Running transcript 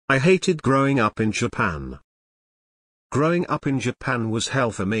I hated growing up in Japan. Growing up in Japan was hell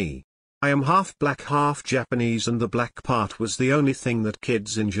for me. I am half black, half Japanese, and the black part was the only thing that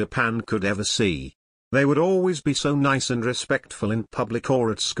kids in Japan could ever see. They would always be so nice and respectful in public or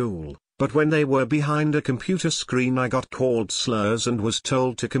at school, but when they were behind a computer screen I got called slurs and was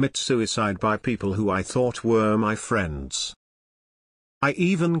told to commit suicide by people who I thought were my friends. I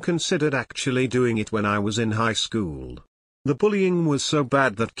even considered actually doing it when I was in high school. The bullying was so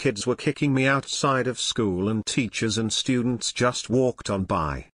bad that kids were kicking me outside of school and teachers and students just walked on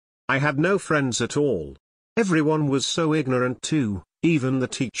by. I had no friends at all. Everyone was so ignorant too, even the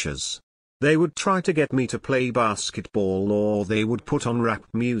teachers. They would try to get me to play basketball or they would put on rap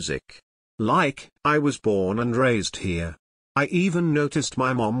music. Like, I was born and raised here. I even noticed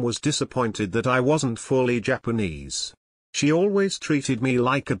my mom was disappointed that I wasn't fully Japanese. She always treated me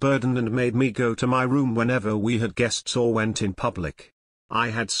like a burden and made me go to my room whenever we had guests or went in public. I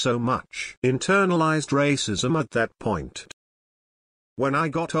had so much internalized racism at that point. When I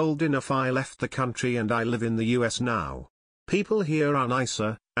got old enough I left the country and I live in the US now. People here are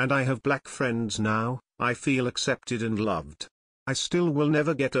nicer, and I have black friends now. I feel accepted and loved. I still will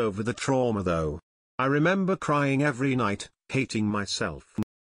never get over the trauma though. I remember crying every night, hating myself.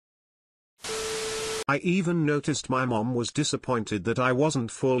 I even noticed my mom was disappointed that I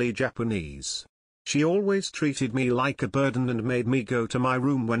wasn't fully Japanese. She always treated me like a burden and made me go to my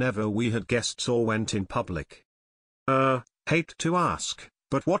room whenever we had guests or went in public. Hate to ask,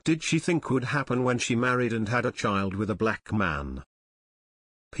 but what did she think would happen when she married and had a child with a black man?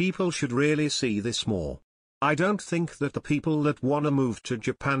 People should really see this more. I don't think that the people that wanna move to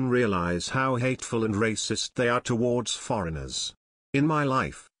Japan realize how hateful and racist they are towards foreigners. In my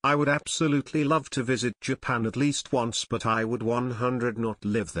life, I would absolutely love to visit Japan at least once, but I would 100% not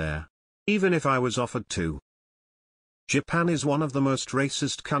live there. Even if I was offered to. Japan is one of the most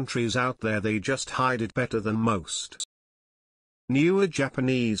racist countries out there, they just hide it better than most. Knew a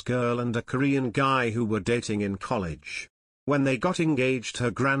Japanese girl and a Korean guy who were dating in college. When they got engaged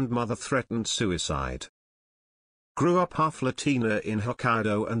her grandmother threatened suicide. Grew up half Latina in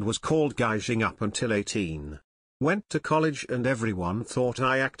Hokkaido and was called gaijin up until 18. Went to college and everyone thought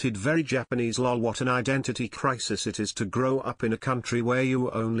I acted very Japanese. Lol, what an identity crisis it is to grow up in a country where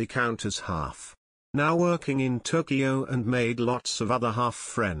you only count as half. Now working in Tokyo and made lots of other half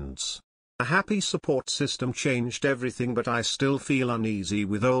friends. A happy support system changed everything, but I still feel uneasy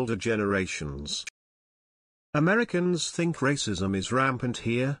with older generations. Americans think racism is rampant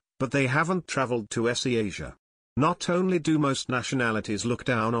here, but they haven't traveled to Asia. Not only do most nationalities look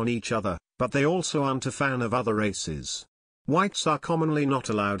down on each other, but they also aren't a fan of other races. Whites are commonly not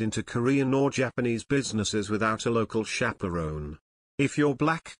allowed into Korean or Japanese businesses without a local chaperone. If you're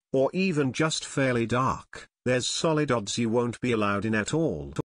black, or even just fairly dark, there's solid odds you won't be allowed in at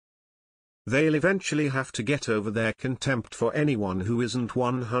all. They'll eventually have to get over their contempt for anyone who isn't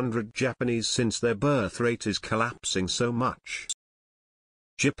 100% Japanese since their birth rate is collapsing so much.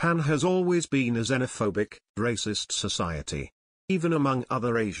 Japan has always been a xenophobic, racist society. Even among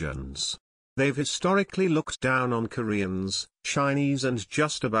other Asians. They've historically looked down on Koreans, Chinese and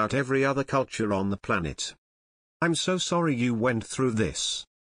just about every other culture on the planet. I'm so sorry you went through this.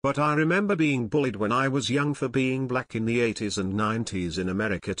 But I remember being bullied when I was young for being black in the 80s and 90s in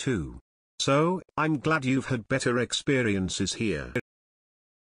America too. So, I'm glad you've had better experiences here.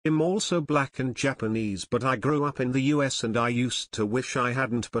 I'm also black and Japanese, but I grew up in the US and I used to wish I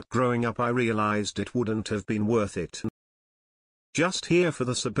hadn't, but growing up I realized it wouldn't have been worth it. Just here for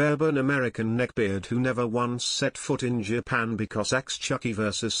the suburban American neckbeard who never once set foot in Japan because X Chucky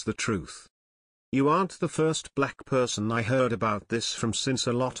versus the truth. You aren't the first black person I heard about this from, since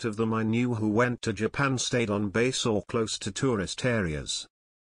a lot of them I knew who went to Japan stayed on base or close to tourist areas.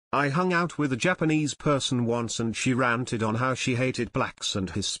 I hung out with a Japanese person once and she ranted on how she hated blacks and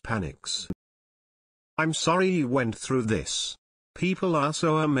Hispanics. I'm sorry you went through this. People are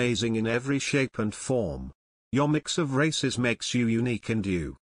so amazing in every shape and form. Your mix of races makes you unique and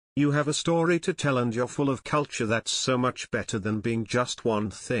you. You have a story to tell and you're full of culture that's so much better than being just one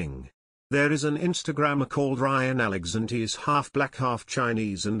thing. There is an Instagrammer called Ryan Alex and he is half black half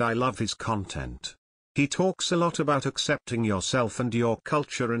Chinese and I love his content. He talks a lot about accepting yourself and your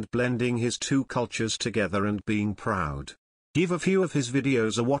culture and blending his two cultures together and being proud. Give a few of his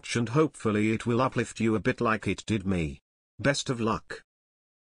videos a watch and hopefully it will uplift you a bit like it did me. Best of luck.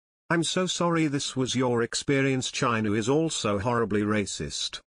 I'm so sorry this was your experience. China is also horribly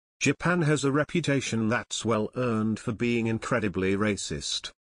racist. Japan has a reputation that's well earned for being incredibly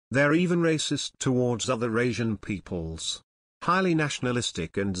racist. They're even racist towards other Asian peoples. Highly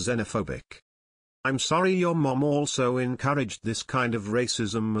nationalistic and xenophobic. I'm sorry your mom also encouraged this kind of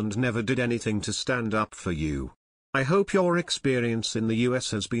racism and never did anything to stand up for you. I hope your experience in the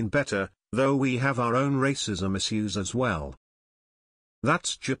US has been better, though we have our own racism issues as well.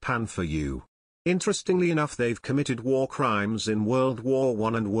 That's Japan for you. Interestingly enough, they've committed war crimes in World War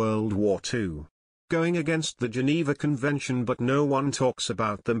I and World War II. Going against the Geneva Convention, but no one talks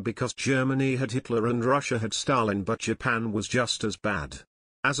about them because Germany had Hitler and Russia had Stalin, but Japan was just as bad.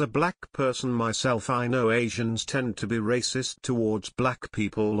 As a black person myself, I know Asians tend to be racist towards black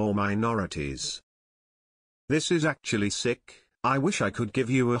people or minorities. This is actually sick. I wish I could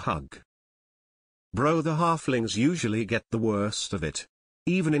give you a hug. Bro, the halflings usually get the worst of it.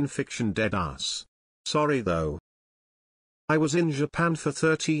 Even in fiction, dead ass. Sorry though. I was in Japan for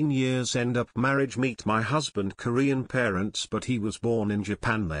 13 years, end up marriage, meet my husband Korean parents, but he was born in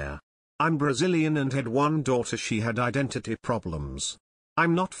Japan there. I'm Brazilian and had one daughter, she had identity problems.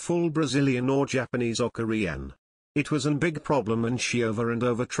 I'm not full Brazilian or Japanese or Korean. It was a big problem and she over and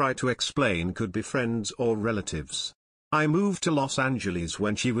over tried to explain could be friends or relatives. I moved to Los Angeles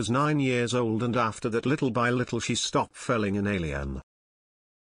when she was 9 years old, and after that little by little she stopped feeling an alien.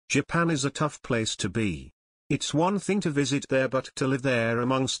 Japan is a tough place to be. It's one thing to visit there, but to live there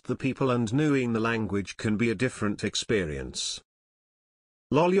amongst the people and knowing the language can be a different experience.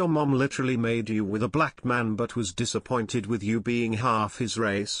 Lol, your mom literally made you with a black man but was disappointed with you being half his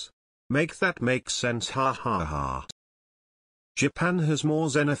race? Make that make sense, ha ha ha. Japan has more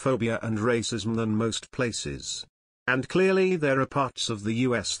xenophobia and racism than most places. And clearly there are parts of the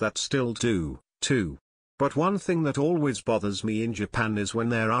US that still do, too. But one thing that always bothers me in Japan is when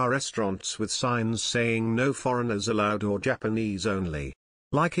there are restaurants with signs saying no foreigners allowed or Japanese only.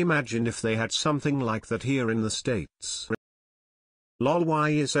 Like, imagine if they had something like that here in the States. Lol, why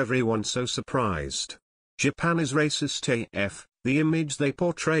is everyone so surprised? Japan is racist AF, the image they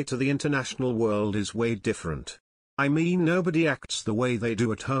portray to the international world is way different. I mean, nobody acts the way they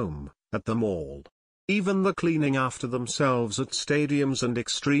do at home, at the mall. Even the cleaning after themselves at stadiums and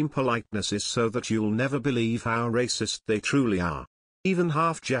extreme politeness is so that you'll never believe how racist they truly are. Even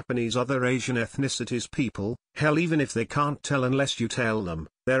half Japanese, other Asian ethnicities people, hell, even if they can't tell unless you tell them,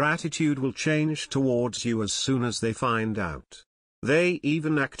 their attitude will change towards you as soon as they find out. They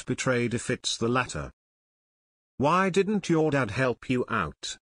even act betrayed if it's the latter. Why didn't your dad help you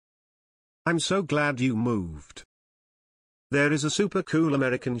out? I'm so glad you moved. There is a super cool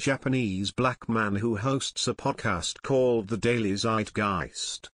American Japanese black man who hosts a podcast called The Daily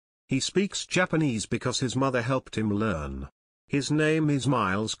Zeitgeist. He speaks Japanese because his mother helped him learn. His name is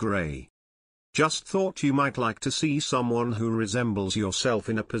Miles Gray. Just thought you might like to see someone who resembles yourself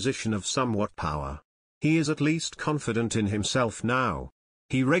in a position of somewhat power. He is at least confident in himself now.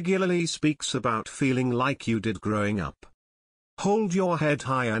 He regularly speaks about feeling like you did growing up. Hold your head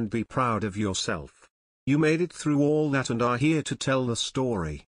high and be proud of yourself. You made it through all that and are here to tell the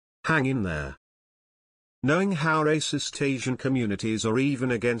story. Hang in there. Knowing how racist Asian communities are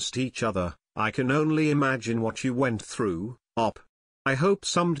even against each other, I can only imagine what you went through, Op. I hope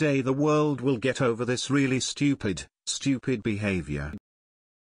someday the world will get over this really stupid behavior.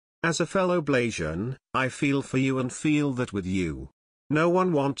 As a fellow Blasian, I feel for you and feel that with you. No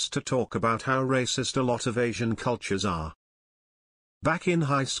one wants to talk about how racist a lot of Asian cultures are. Back in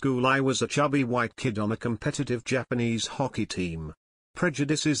high school I was a chubby white kid on a competitive Japanese hockey team.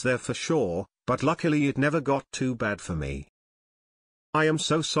 Prejudice is there for sure, but luckily it never got too bad for me. I am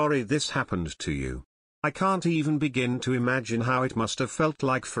so sorry this happened to you. I can't even begin to imagine how it must have felt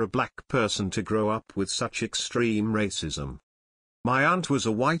like for a black person to grow up with such extreme racism. My aunt was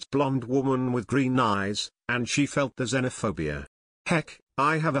a white blonde woman with green eyes, and she felt the xenophobia. Heck,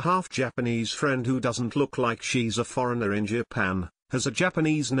 I have a half Japanese friend who doesn't look like she's a foreigner in Japan, has a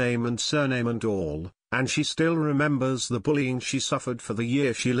Japanese name and surname and all, and she still remembers the bullying she suffered for the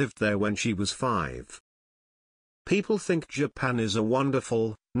year she lived there when she was 5. People think Japan is a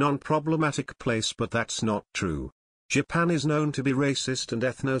wonderful, non-problematic place, but that's not true. Japan is known to be racist and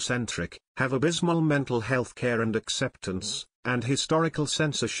ethnocentric, have abysmal mental health care and acceptance, and historical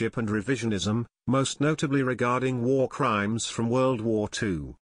censorship and revisionism, most notably regarding war crimes from World War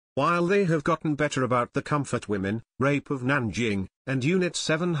II. While they have gotten better about the comfort women, rape of Nanjing, and Unit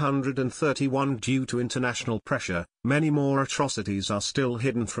 731 due to international pressure, many more atrocities are still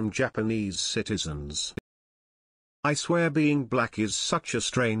hidden from Japanese citizens. I swear being black is such a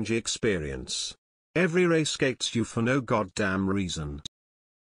strange experience. Every race hates you for no goddamn reason.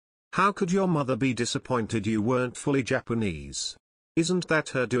 How could your mother be disappointed you weren't fully Japanese? Isn't that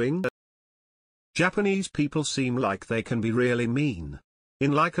her doing? Japanese people seem like they can be really mean.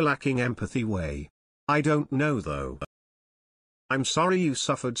 In like a lacking empathy way. I don't know though. I'm sorry you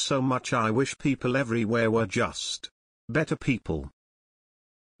suffered so much. I wish people everywhere were just better people.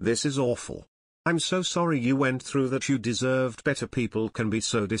 This is awful. I'm so sorry you went through that. You deserved better. People can be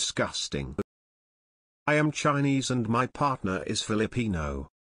so disgusting. I am Chinese and my partner is Filipino.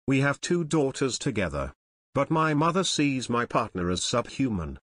 We have 2 daughters together. But my mother sees my partner as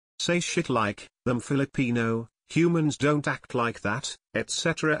subhuman. Say shit like, them Filipino, humans don't act like that,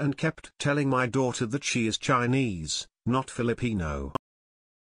 etc. and kept telling my daughter that she is Chinese, not Filipino.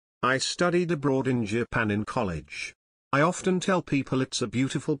 I studied abroad in Japan in college. I often tell people it's a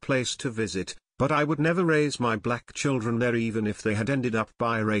beautiful place to visit, but I would never raise my black children there even if they had ended up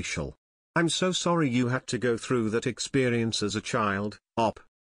biracial. I'm so sorry you had to go through that experience as a child, Op.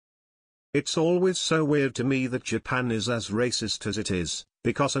 It's always so weird to me that Japan is as racist as it is,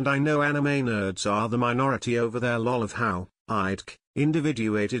 because and I know anime nerds are the minority over there. Lol of how,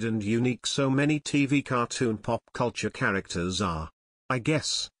 individuated and unique so many TV cartoon pop culture characters are. I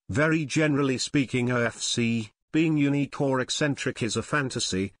guess, very generally speaking OFC, being unique or eccentric is a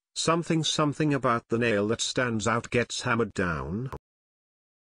fantasy, something about the nail that stands out gets hammered down.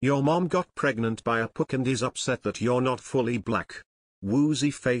 Your mom got pregnant by a puck and is upset that you're not fully black.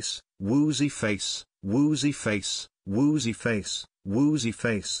 Woozy face, woozy face, woozy face, woozy face, woozy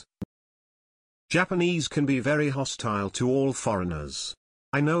face. Japanese can be very hostile to all foreigners.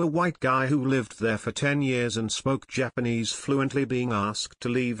 I know a white guy who lived there for 10 years and spoke Japanese fluently being asked to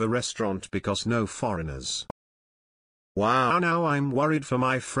leave a restaurant because no foreigners. Wow, now I'm worried for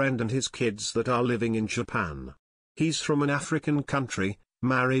my friend and his kids that are living in Japan. He's from an African country,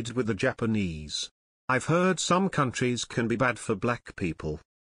 married with a Japanese. I've heard some countries can be bad for black people.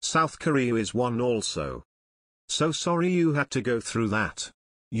 South Korea is one also. So sorry you had to go through that.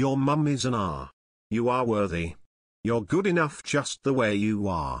 Your mum is an R. You are worthy. You're good enough just the way you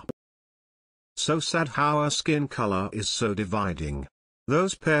are. So sad how our skin color is so dividing.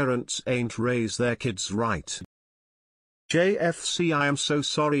 Those parents ain't raise their kids right. JFC, I am so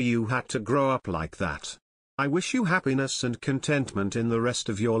sorry you had to grow up like that. I wish you happiness and contentment in the rest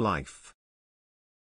of your life.